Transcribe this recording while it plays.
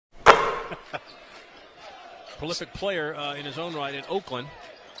Prolific player in his own right in Oakland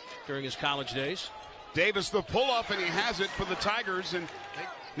during his college days. Davis the pull-up, and he has it for the Tigers. And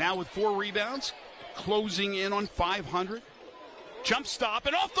now with 4 rebounds, closing in on 500. Jump stop,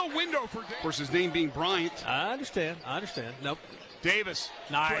 and off the window for Davis. Of course, his name being Bryant. I understand. Nope. Davis.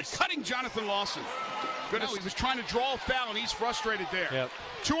 Nice. Cutting Jonathan Lawson. Goodness, he was trying to draw a foul, and he's frustrated there. Yep.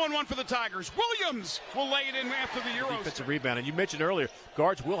 2-on-1 for the Tigers. Williams will lay it in after the Euros. Defensive rebound. And you mentioned earlier,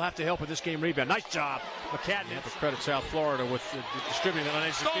 guards will have to help with this game rebound. Nice job. McCadden. You have to credit South Florida with distributing the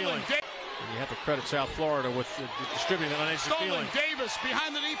unanswered feeling. And you have to credit South Florida with distributing the unanswered feeling. Davis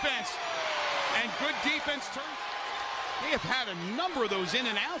behind the defense. And good defense turn. They have had a number of those in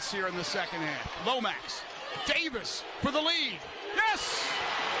and outs here in the second half. Lomax. Davis for the lead. Yes!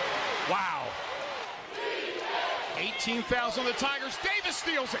 Wow. 18 fouls on the Tigers. Davis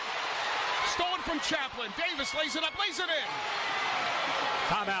steals it. Stolen from Chaplin. Davis lays it up, lays it in.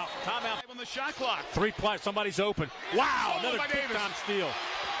 Timeout. On the shot clock. 3 plays. Somebody's open. Wow, another big-time steal.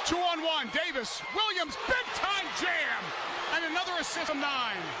 2-on-1. Davis. Williams. Big-time jam. And another assist from 9.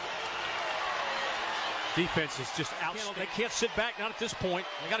 Defense is just out. They can't sit back, not at this point.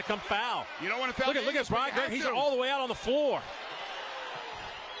 They got to come foul. You don't want to foul. Look at Brian Grant. He's all the way out on the floor.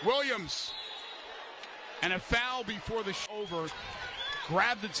 Williams. And a foul before the over.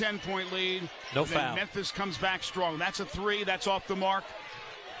 Grab the 10-point lead. No foul. Memphis comes back strong. That's a 3. That's off the mark.